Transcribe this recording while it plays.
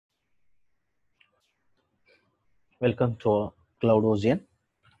Welcome to Cloud Ocean.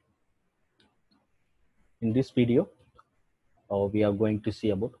 In this video, we are going to see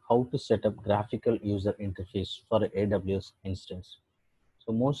about how to set up graphical user interface for AWS instance.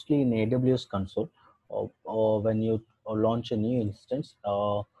 So mostly in AWS console, or when you launch a new instance,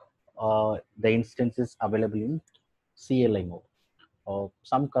 the instance is available in CLI mode.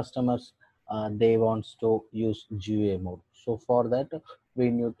 Some customers they wants to use GUI mode. So for that, we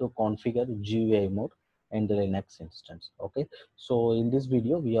need to configure GUI mode in the Linux instance. Okay. So in this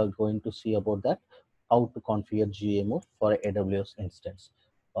video, we are going to see about that how to configure GUI mode for AWS instance.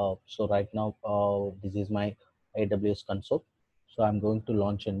 So right now, this is my AWS console. So I'm going to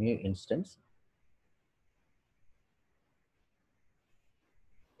launch a new instance.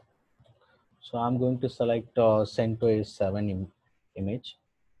 So I'm going to select CentOS 7 image.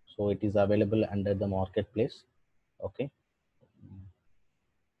 So it is available under the marketplace. Okay.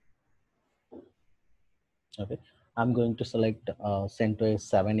 Okay, I'm going to select CentOS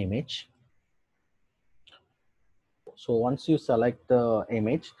 7 image. So once you select the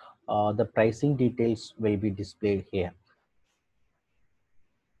image, the pricing details will be displayed here.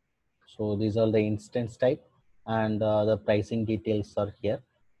 So these are the instance type and the pricing details are here.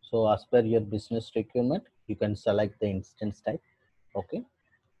 So as per your business requirement, you can select the instance type. Okay.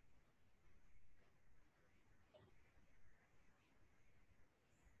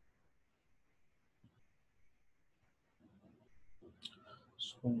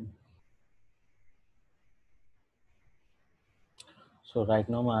 So right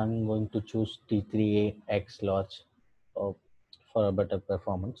now I'm going to choose T3A large uh, for a better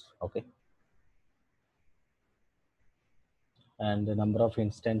performance. Okay. And the number of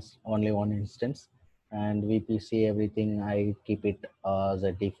instance, only one instance, and VPC everything I keep it as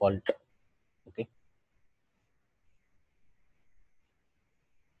a default. Okay.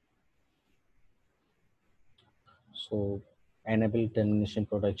 So enable termination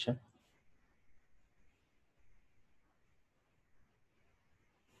protection.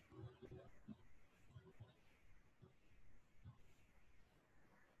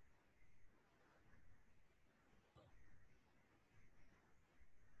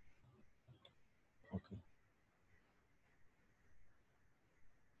 Okay.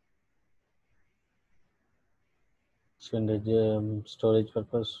 So in the storage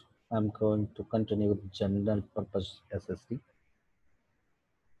purpose, I'm going to continue with general purpose SSD.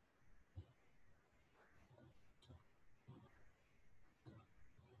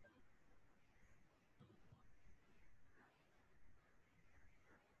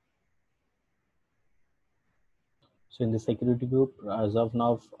 So in the security group, as of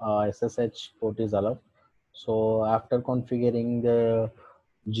now, SSH port is allowed. So after configuring the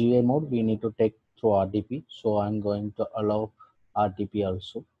GA mode, we need to take through RDP. So I'm going to allow RDP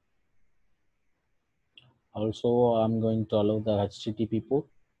also. Also, I'm going to allow the HTTP port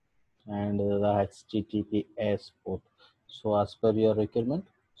and the HTTPS port. So as per your requirement,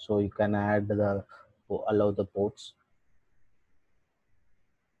 so you can add the allow the ports.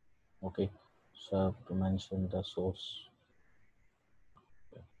 Okay. So I have to mention the source.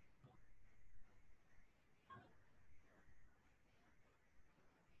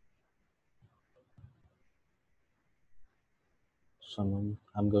 So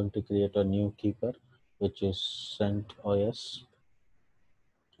I'm going to create a new keeper, which is CentOS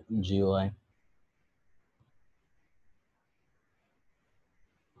GUI.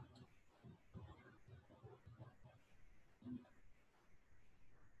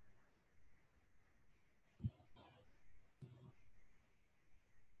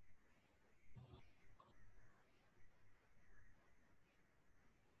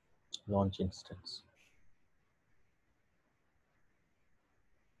 Launch instance.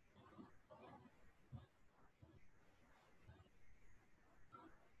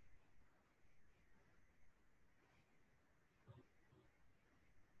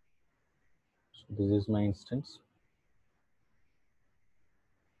 So this is my instance,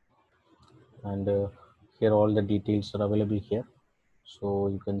 and here all the details are available here. So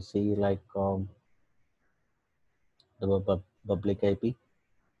you can see like the public IP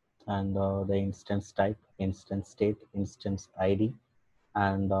and the instance type, instance state, instance ID,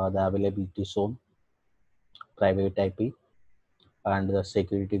 and the availability zone, private IP, and the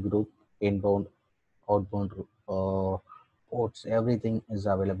security group, inbound, outbound ports. Everything is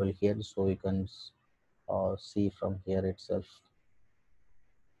available here, so you can see from here itself.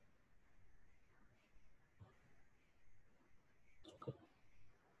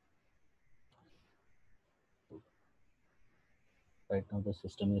 Right now the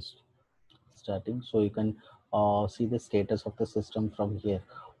system is starting, so you can see the status of the system from here.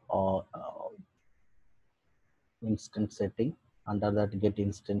 instance setting. Under that, get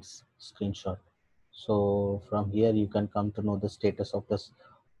instance screenshot. So from here you can come to know the status of this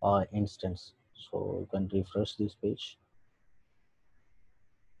instance. So you can refresh this page.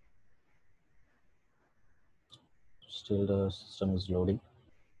 Still the system is loading.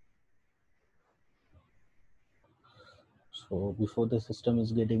 So before the system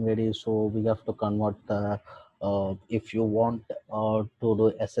is getting ready, so we have to convert the if you want to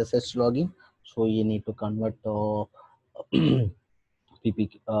do SSH login, so you need to convert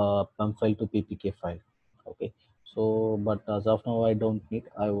PPK PEM file to PPK file. Okay. So but as of now I don't need.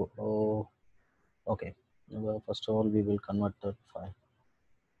 Okay. Well, first of all we will convert that file.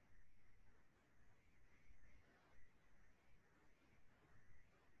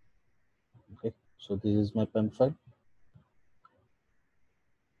 Okay. So this is my PEM file.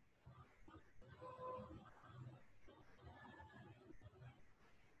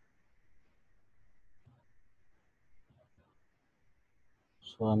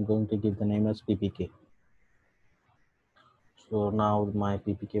 So I'm going to give the name as PPK. So now my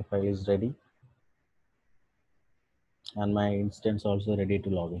PPK file is ready and my instance also ready to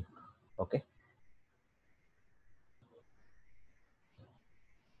log in. Okay.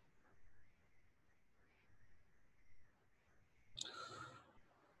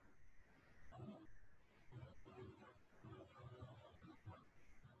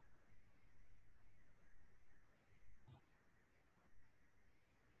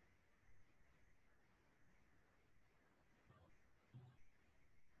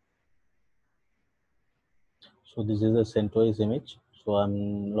 So this is a CentOS image. So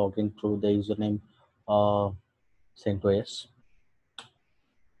I'm logging through the username CentOS.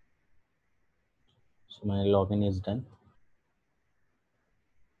 So my login is done.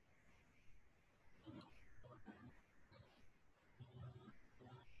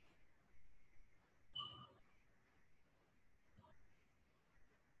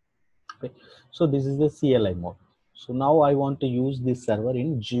 Okay. So this is the CLI mode. So now I want to use this server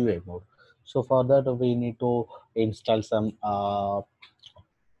in GUI mode. So for that we need to install some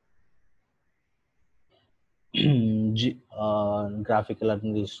graphical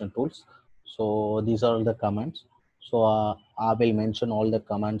administration tools. So these are the commands. So I will mention all the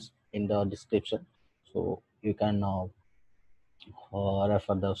commands in the description. So you can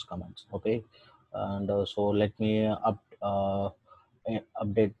refer those commands. Okay. And so let me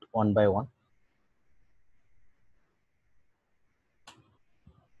update one by one.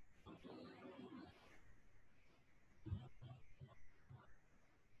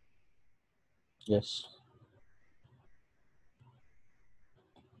 Yes.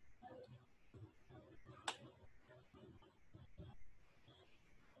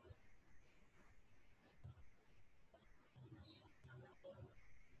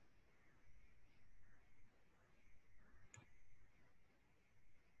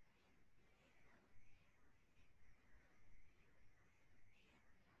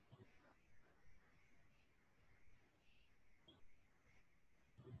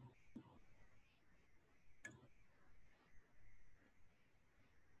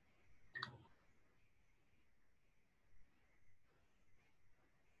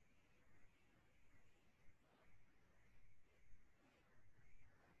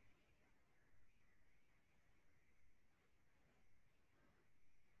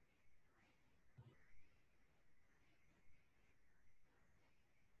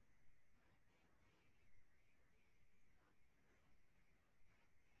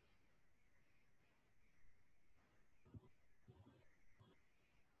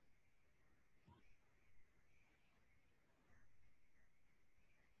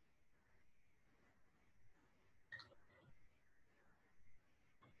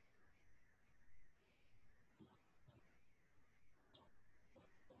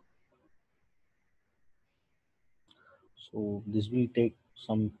 So this will take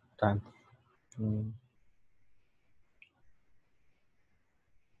some time. Mm.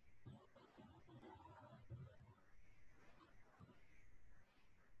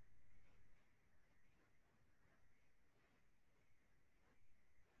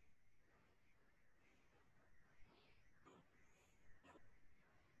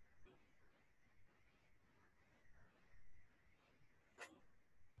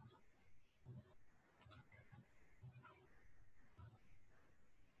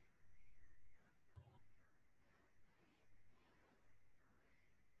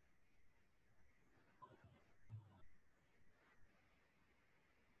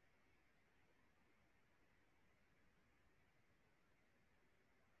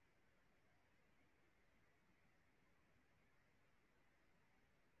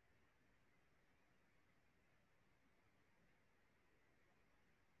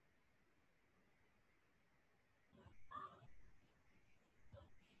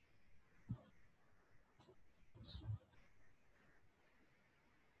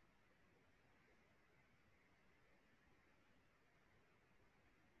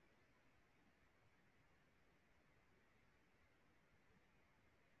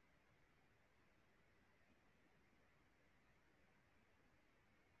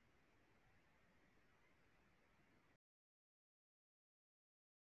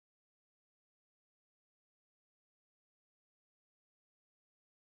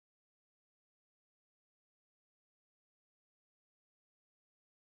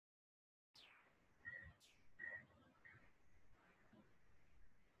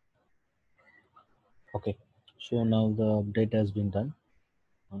 Okay, so now the update has been done,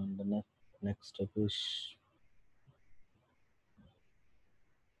 and the next step is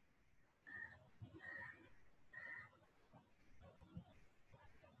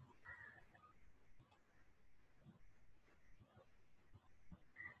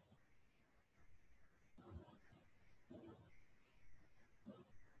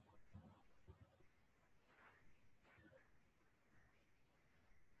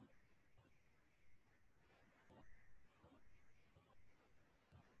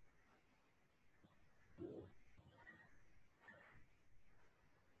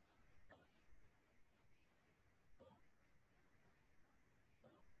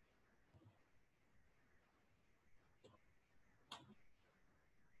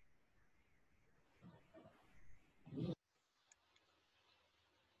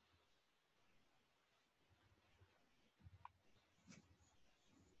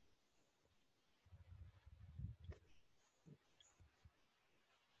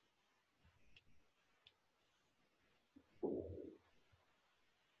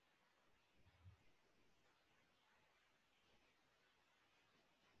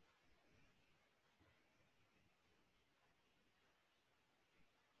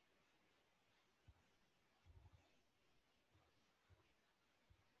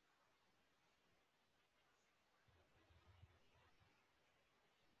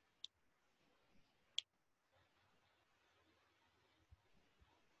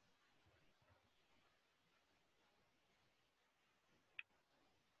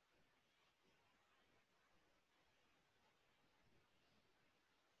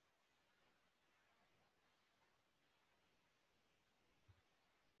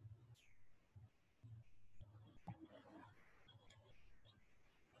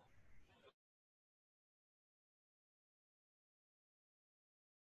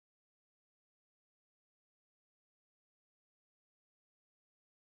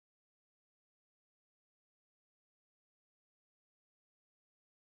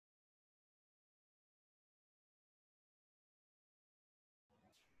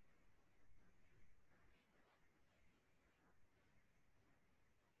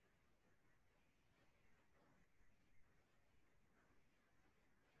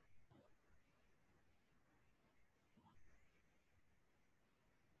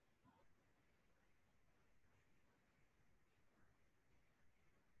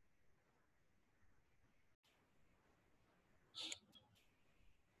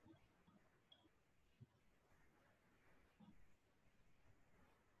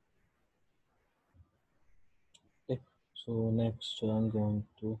okay. So next I'm going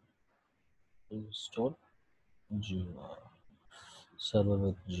to install GUI server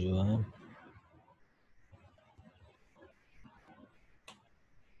with GUI.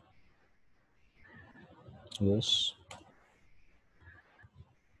 Yes.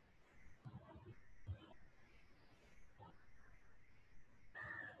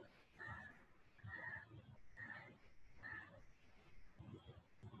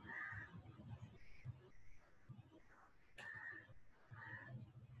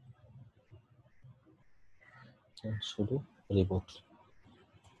 And sudo reboot.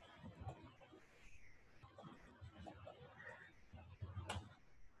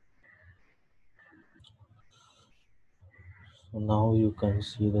 So now you can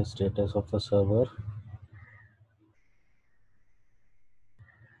see the status of the server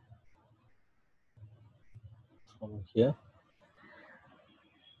from here.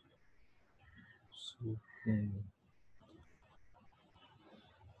 So,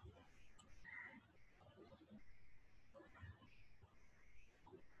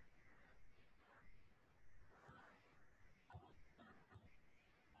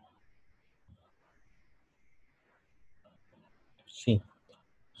 see,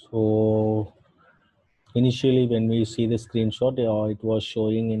 so initially when we see the screenshot, it was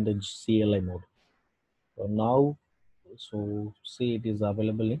showing in the CLI mode. So now, so see it is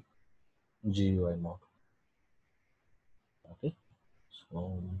available in GUI mode. Okay.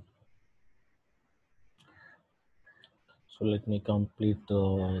 So, so let me complete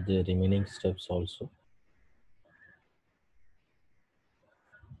the remaining steps also.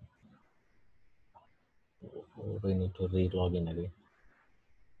 We need to re-log in again.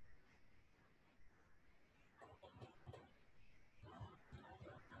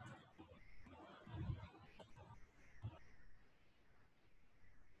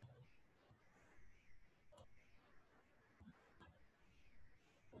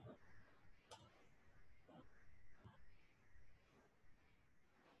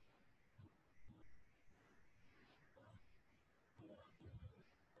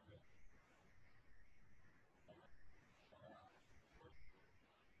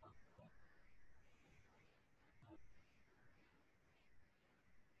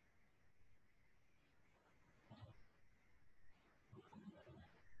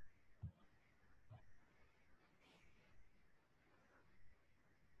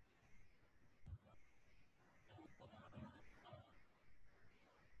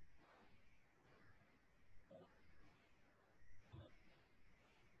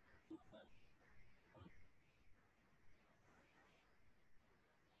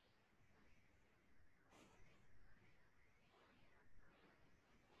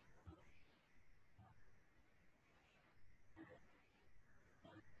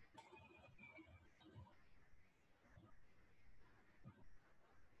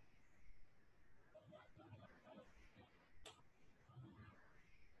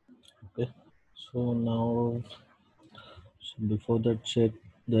 Okay. So now, so before that, check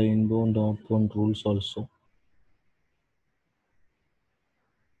the inbound outbound rules also.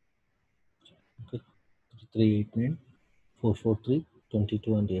 Okay. 3389, 443,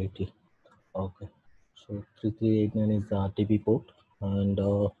 22, and 80. Okay. So 3389 is the RTP port, and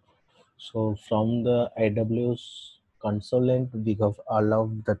so from the AWS console end, we have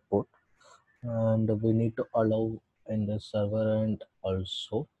allowed that port, and we need to allow in the server end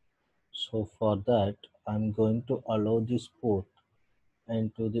also. So for that, I'm going to allow this port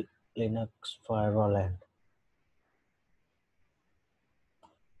into the Linux firewall end.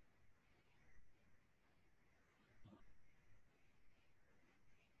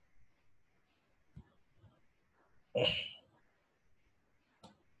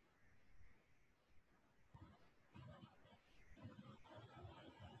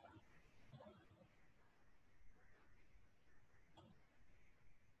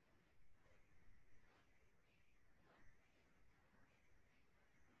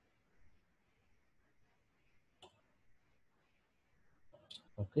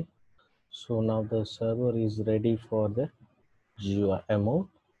 Okay. So now the server is ready for the GUI mode.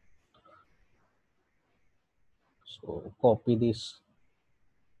 So copy this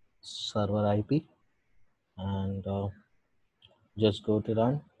server IP and just go to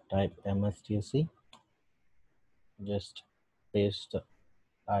run, type mstc, just paste the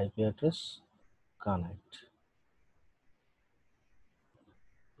IP address, connect.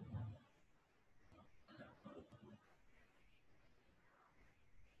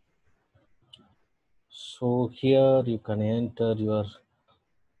 So here you can enter your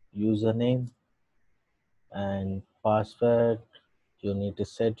username and password. You need to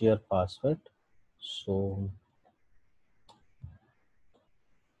set your password. So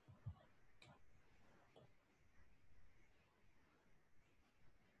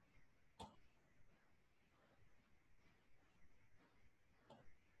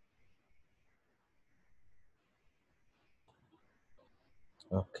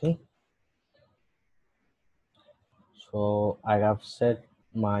okay, so I have set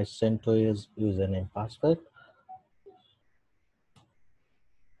my CentOS username password.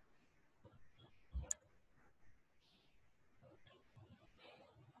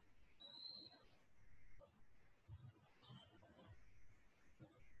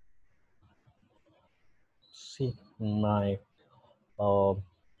 See my uh,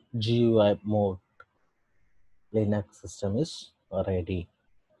 GUI mode Linux system is ready.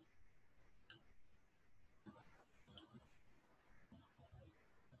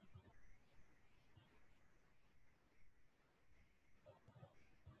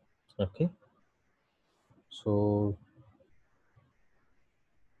 Okay, so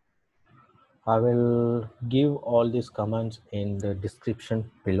I will give all these commands in the description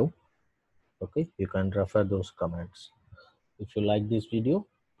below. Okay, you can refer those commands. If you like this video,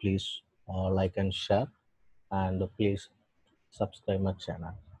 please like and share, and please subscribe my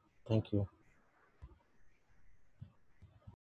channel. Thank you.